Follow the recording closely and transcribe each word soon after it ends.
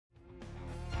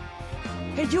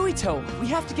Hey, Yuito, we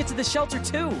have to get to the shelter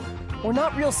too. We're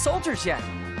not real soldiers yet.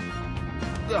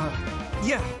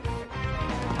 Yeah.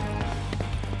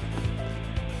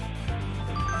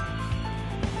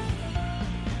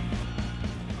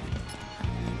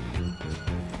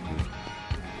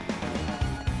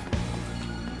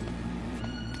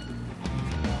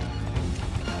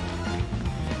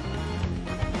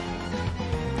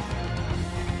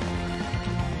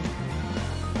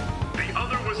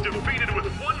 Defeated with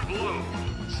one blow.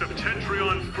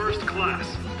 Septentrion First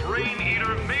Class, Brain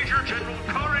Eater Major General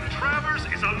Karin Travers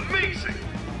is amazing!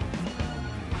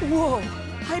 Whoa!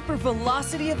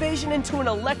 Hypervelocity evasion into an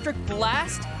electric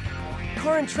blast?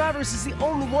 Karin Travers is the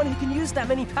only one who can use that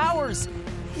many powers.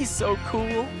 He's so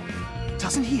cool.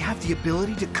 Doesn't he have the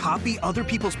ability to copy other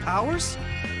people's powers?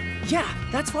 Yeah,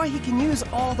 that's why he can use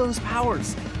all those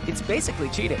powers. It's basically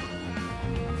cheating.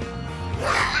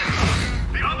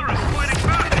 The other is fighting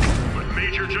back, but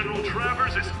Major General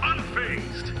Travers is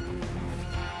unfazed.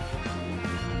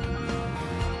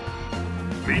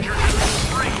 Major General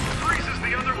Spring freezes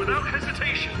the other without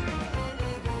hesitation.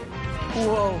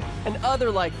 Whoa, an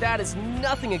other like that is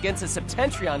nothing against a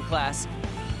Septentrion class.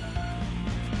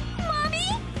 Mommy?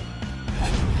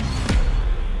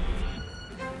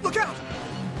 Look out!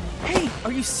 Hey,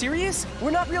 are you serious?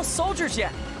 We're not real soldiers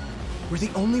yet. We're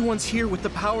the only ones here with the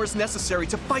powers necessary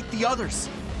to fight the others.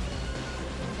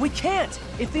 We can't,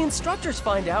 if the instructors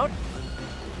find out.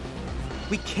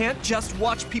 We can't just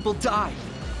watch people die.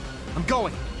 I'm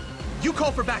going. You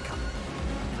call for backup.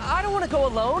 I don't want to go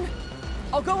alone.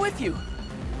 I'll go with you.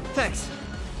 Thanks.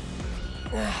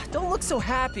 Don't look so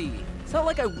happy. It's not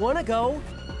like I want to go.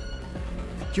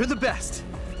 You're the best.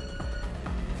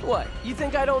 What, you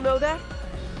think I don't know that?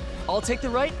 I'll take the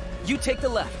right, you take the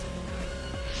left.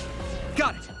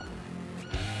 Got it.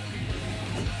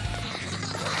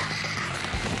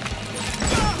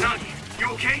 Nagi,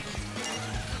 you okay?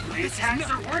 My attacks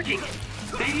are working.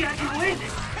 Maybe I can win.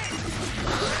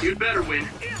 You'd better win.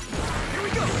 Here we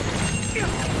go.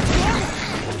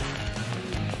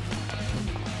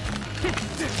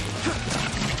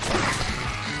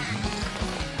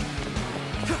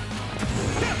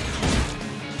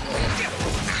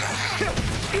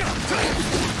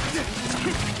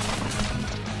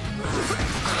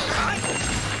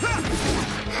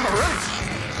 All right.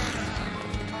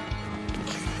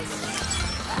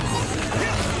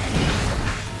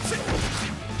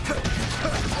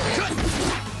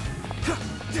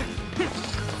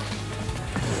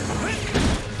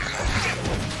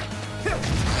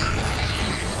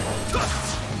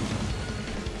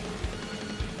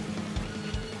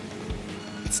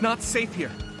 It's not safe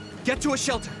here. Get to a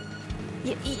shelter.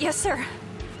 Yes, sir.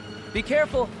 Be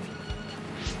careful.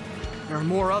 There are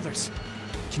more others.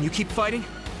 Can you keep fighting?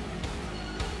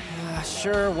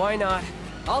 Sure, why not?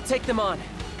 I'll take them on.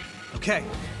 Okay,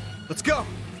 let's go.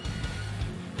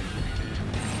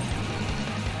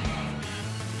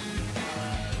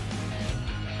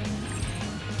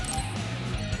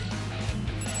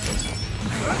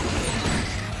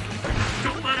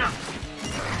 Don't let up.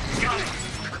 Got it.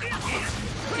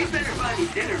 You better buy me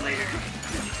dinner later.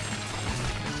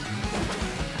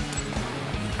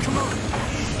 Come on.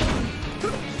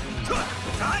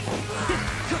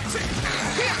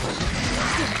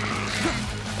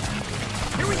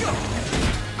 Here we go.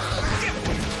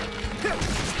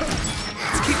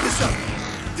 Let's keep this up.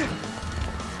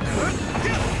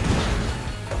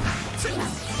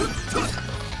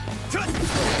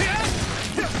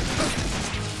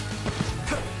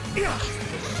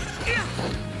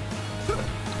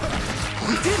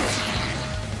 We did it.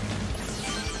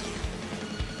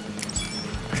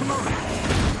 Come on.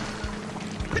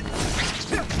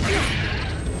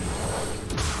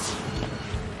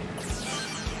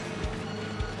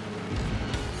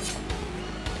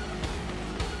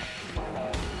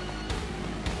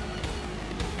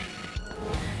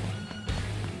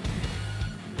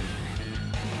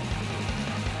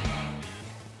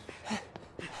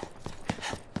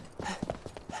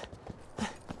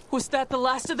 Was that the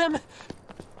last of them?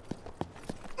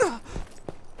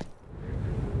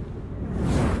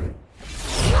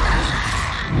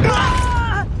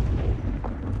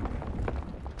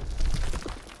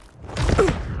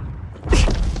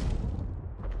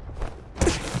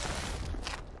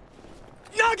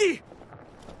 Nagi!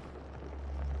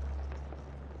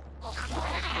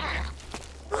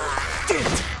 Did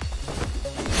it!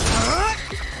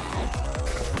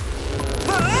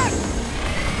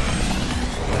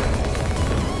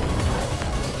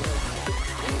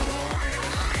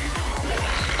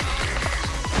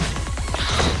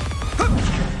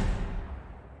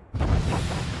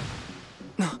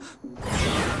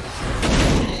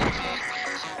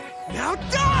 Now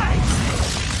die!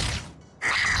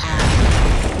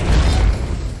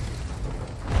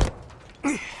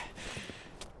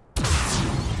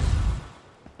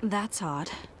 That's odd.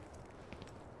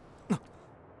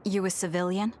 You a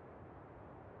civilian?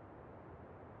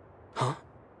 Huh?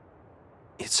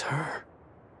 It's her.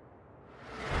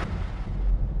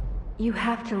 You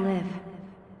have to live,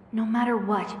 no matter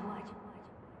what.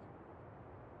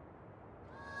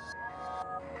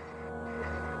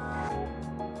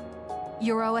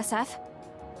 You're OSF?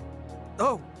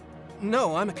 Oh,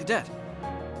 no, I'm a cadet.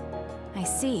 I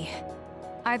see.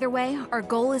 Either way, our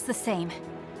goal is the same.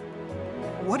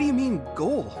 What do you mean,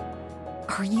 goal?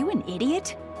 Are you an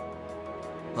idiot?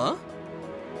 Huh?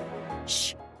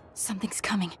 Shh. Something's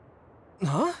coming.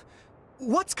 Huh?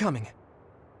 What's coming?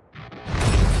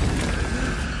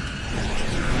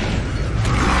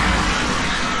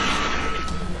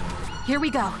 Here we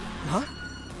go. Huh?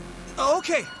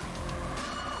 Okay.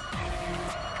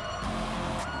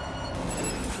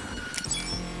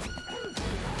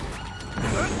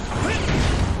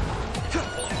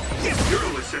 You're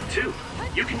OSF too.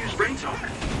 You can use brain talk.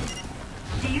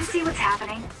 Do you see what's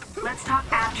happening? Let's talk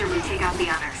after we take out the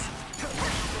others.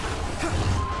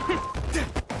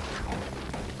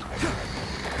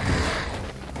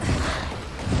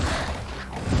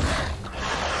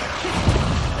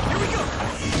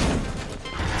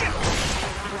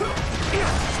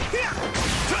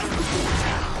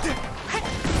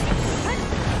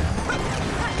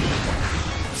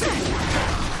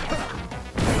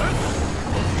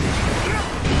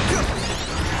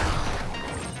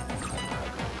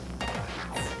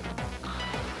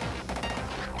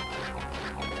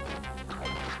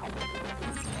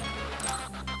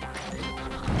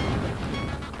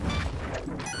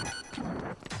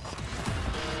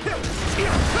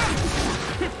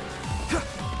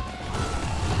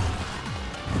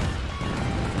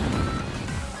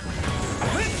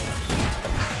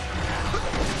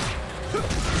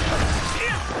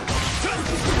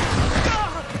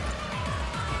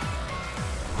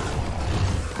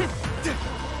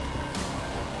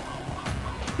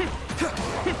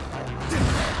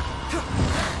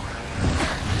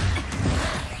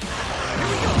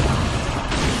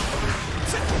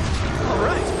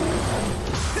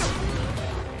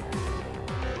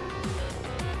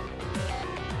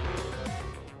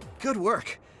 Good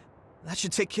work. That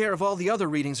should take care of all the other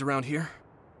readings around here.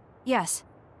 Yes.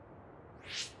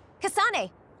 Kasane,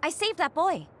 I saved that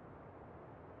boy.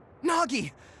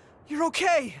 Nagi! You're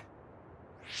okay!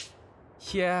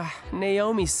 Yeah,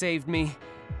 Naomi saved me.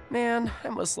 Man, I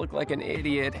must look like an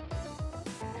idiot.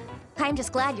 I'm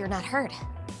just glad you're not hurt.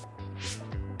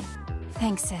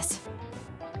 Thanks, sis.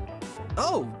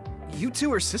 Oh, you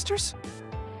two are sisters?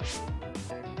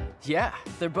 Yeah,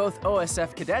 they're both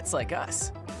OSF cadets like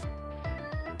us.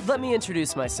 Let me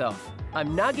introduce myself.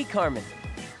 I'm Nagi Carmen.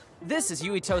 This is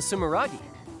Yuito Sumeragi.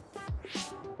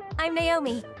 I'm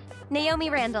Naomi. Naomi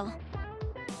Randall.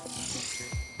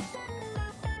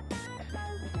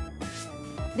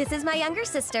 This is my younger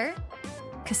sister.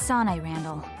 Kasane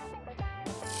Randall.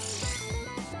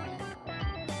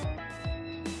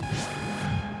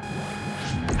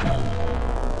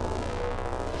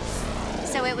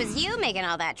 So it was you making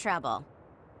all that trouble.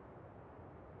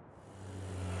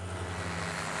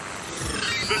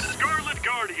 The Scarlet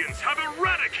Guardians have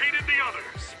eradicated the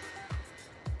others!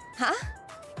 Huh?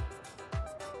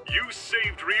 You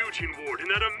saved Ryujin Ward in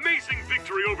that amazing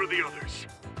victory over the others.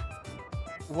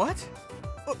 What?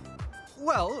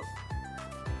 Well...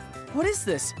 What is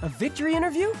this, a victory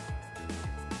interview?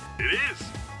 It is.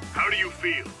 How do you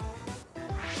feel?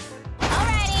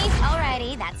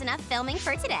 Alrighty, that's enough filming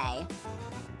for today.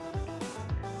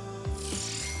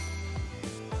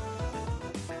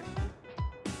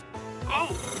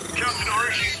 Oh, Captain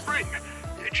Arashi Spring.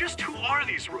 Just who are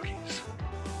these rookies?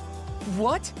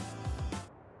 What?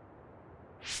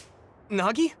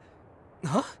 Nagi?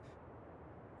 Huh?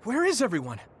 Where is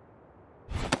everyone?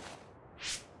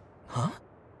 Huh?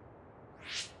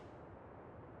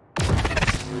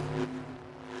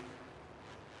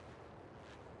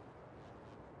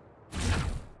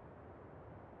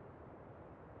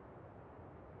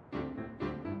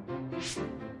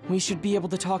 We should be able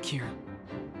to talk here.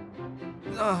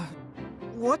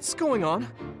 What's going on?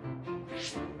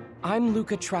 I'm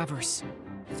Luka Travers.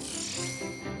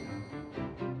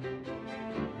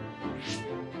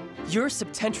 You're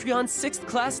Septentrion 6th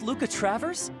class Luka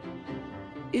Travers?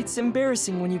 It's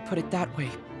embarrassing when you put it that way,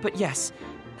 but yes,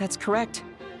 that's correct.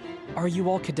 Are you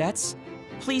all cadets?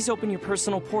 Please open your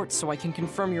personal ports so I can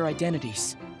confirm your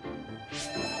identities.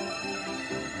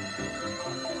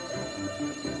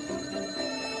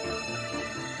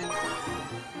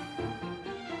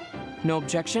 No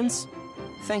objections?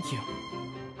 Thank you.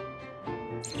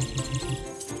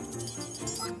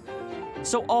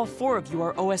 So all 4 of you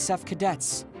are OSF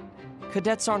cadets.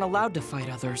 Cadets aren't allowed to fight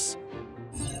others.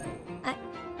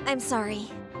 I'm sorry.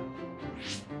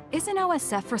 Isn't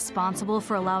OSF responsible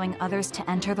for allowing others to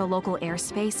enter the local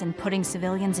airspace and putting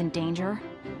civilians in danger?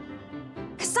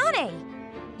 Kasane!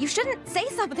 You shouldn't say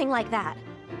something like that.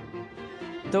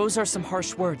 Those are some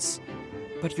harsh words.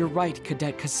 But you're right,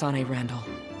 Cadet Kasane Randall.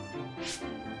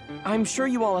 I'm sure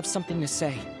you all have something to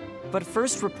say. But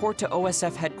first, report to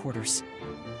OSF headquarters.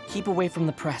 Keep away from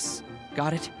the press.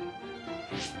 Got it?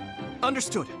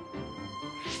 Understood.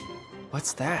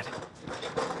 What's that?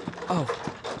 Oh,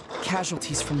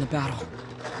 casualties from the battle.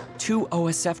 2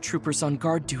 OSF troopers on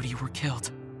guard duty were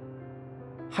killed.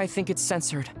 I think it's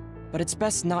censored, but it's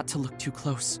best not to look too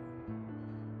close.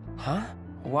 Huh?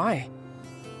 Why?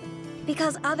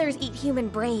 Because others eat human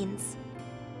brains.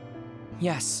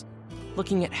 Yes.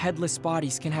 Looking at headless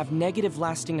bodies can have negative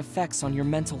lasting effects on your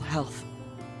mental health.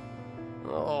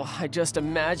 Oh, I just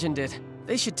imagined it.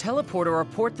 They should teleport or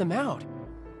report them out.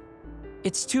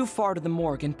 It's too far to the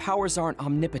morgue and powers aren't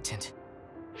omnipotent.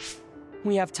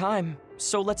 We have time,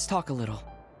 so let's talk a little.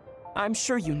 I'm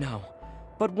sure you know,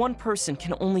 but one person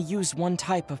can only use one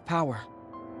type of power.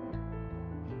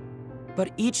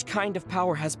 But each kind of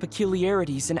power has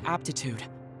peculiarities and aptitude.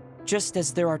 Just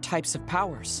as there are types of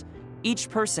powers, each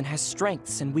person has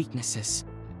strengths and weaknesses.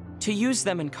 To use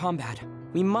them in combat,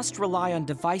 we must rely on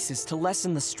devices to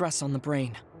lessen the stress on the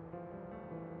brain.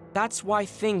 That's why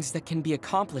things that can be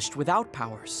accomplished without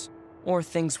powers, or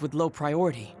things with low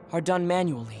priority, are done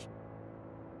manually.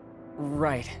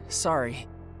 Right, sorry.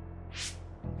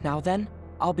 Now then,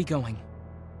 I'll be going.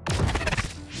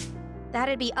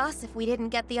 That'd be us if we didn't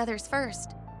get the others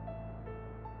first.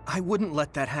 I wouldn't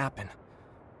let that happen.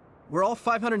 We're all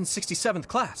 567th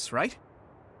class, right?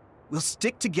 We'll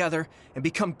stick together and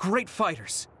become great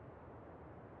fighters.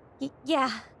 Yeah.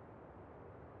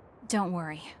 Don't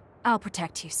worry. I'll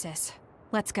protect you, sis.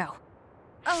 Let's go.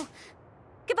 Oh,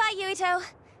 goodbye, Yuito.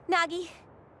 Nagi.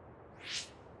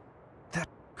 That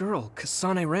girl,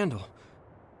 Kasane Randall,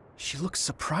 she looks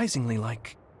surprisingly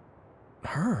like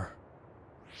her.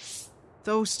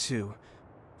 Those two,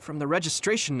 from the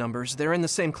registration numbers, they're in the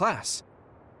same class.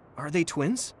 Are they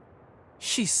twins?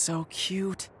 She's so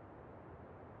cute.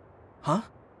 Huh?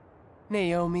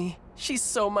 Naomi, she's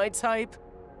so my type.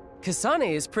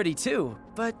 Kasane is pretty too,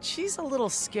 but she's a little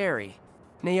scary.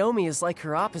 Naomi is like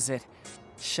her opposite,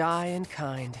 shy and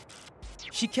kind.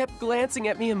 She kept glancing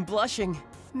at me and blushing.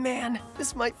 Man,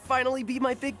 this might finally be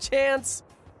my big chance.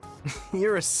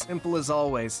 You're as simple as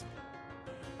always.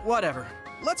 Whatever.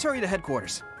 Let's hurry to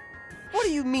headquarters. What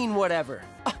do you mean, whatever?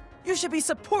 You should be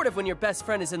supportive when your best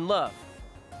friend is in love.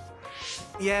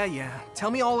 Yeah. Tell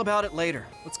me all about it later.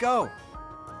 Let's go.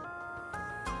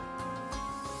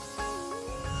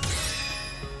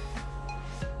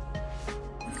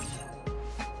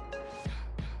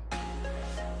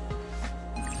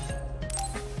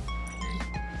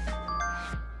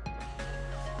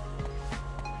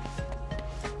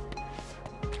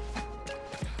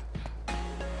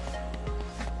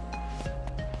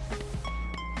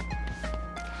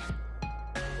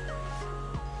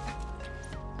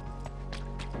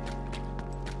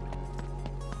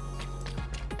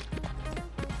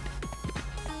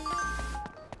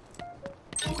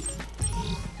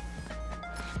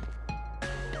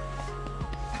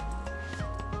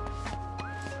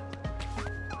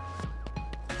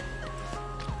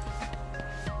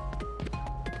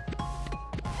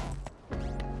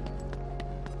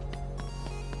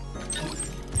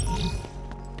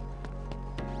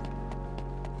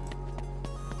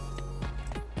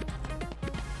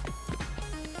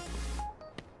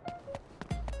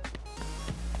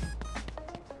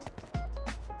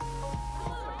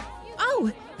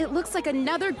 It looks like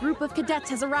another group of cadets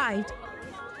has arrived.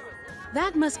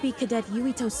 That must be Cadet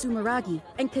Yuito Sumeragi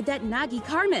and Cadet Nagi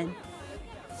Carmen.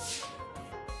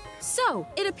 So,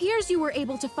 it appears you were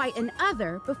able to fight an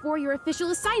other before your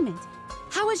official assignment.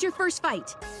 How was your first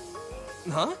fight?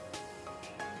 Huh?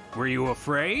 Were you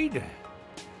afraid?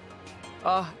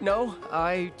 No,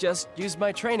 I just used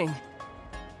my training.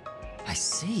 I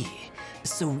see.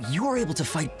 So you were able to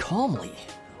fight calmly.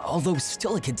 Although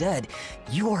still a cadet,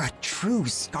 you are a true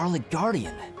Scarlet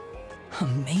Guardian.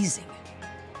 Amazing.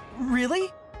 Really?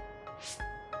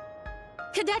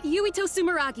 Cadet Yuito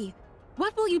Sumeragi,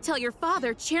 what will you tell your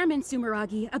father, Chairman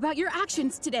Sumeragi, about your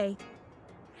actions today?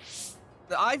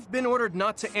 I've been ordered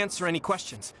not to answer any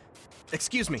questions.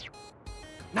 Excuse me.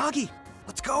 Nagi,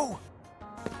 let's go!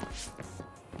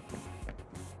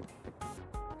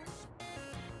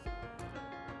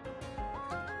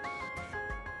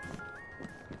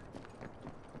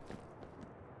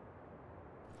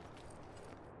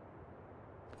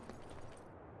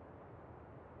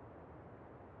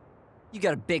 You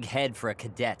got a big head for a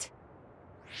cadet.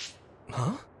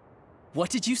 Huh? What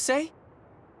did you say?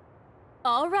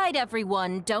 All right,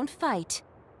 everyone, don't fight.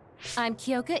 I'm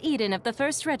Kyoka Eden of the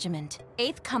 1st Regiment,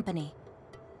 8th Company.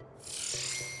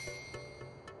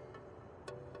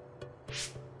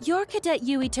 You're Cadet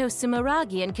Yuito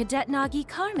Sumeragi and Cadet Nagi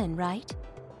Carmen, right?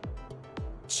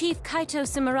 Chief Kaito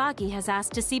Sumeragi has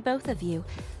asked to see both of you.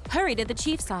 Hurry to the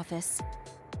Chief's office.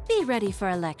 Be ready for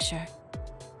a lecture.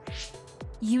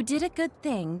 You did a good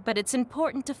thing, but it's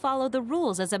important to follow the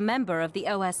rules as a member of the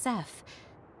OSF.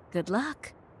 Good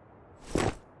luck.